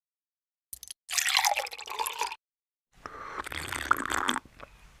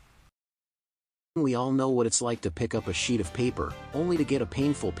We all know what it's like to pick up a sheet of paper, only to get a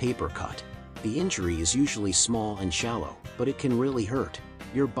painful paper cut. The injury is usually small and shallow, but it can really hurt.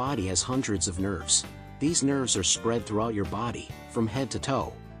 Your body has hundreds of nerves. These nerves are spread throughout your body, from head to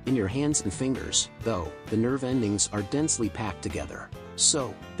toe. In your hands and fingers, though, the nerve endings are densely packed together.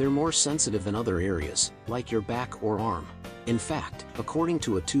 So, they're more sensitive than other areas, like your back or arm. In fact, according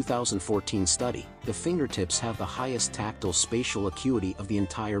to a 2014 study, the fingertips have the highest tactile spatial acuity of the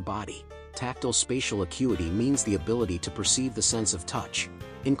entire body. Tactile spatial acuity means the ability to perceive the sense of touch,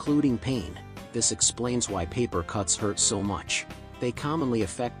 including pain. This explains why paper cuts hurt so much. They commonly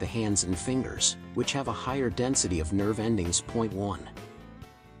affect the hands and fingers, which have a higher density of nerve endings. 1.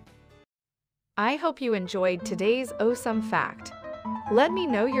 I hope you enjoyed today's awesome fact. Let me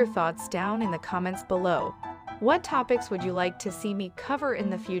know your thoughts down in the comments below. What topics would you like to see me cover in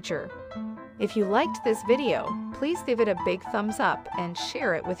the future? If you liked this video, please give it a big thumbs up and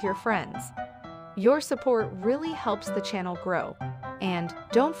share it with your friends. Your support really helps the channel grow. And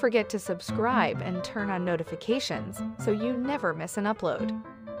don't forget to subscribe and turn on notifications so you never miss an upload.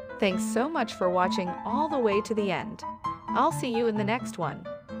 Thanks so much for watching all the way to the end. I'll see you in the next one.